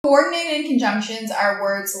Coordinating conjunctions are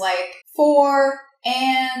words like for,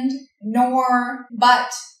 and, nor,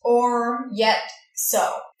 but, or, yet,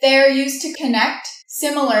 so. They are used to connect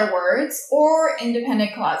similar words or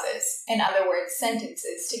independent clauses, in other words,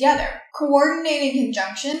 sentences together. Coordinating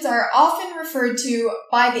conjunctions are often referred to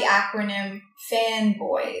by the acronym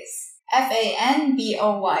FANBOYS,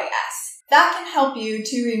 FANBOYS. That can help you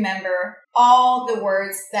to remember all the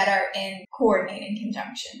words that are in coordinating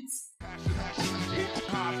conjunctions.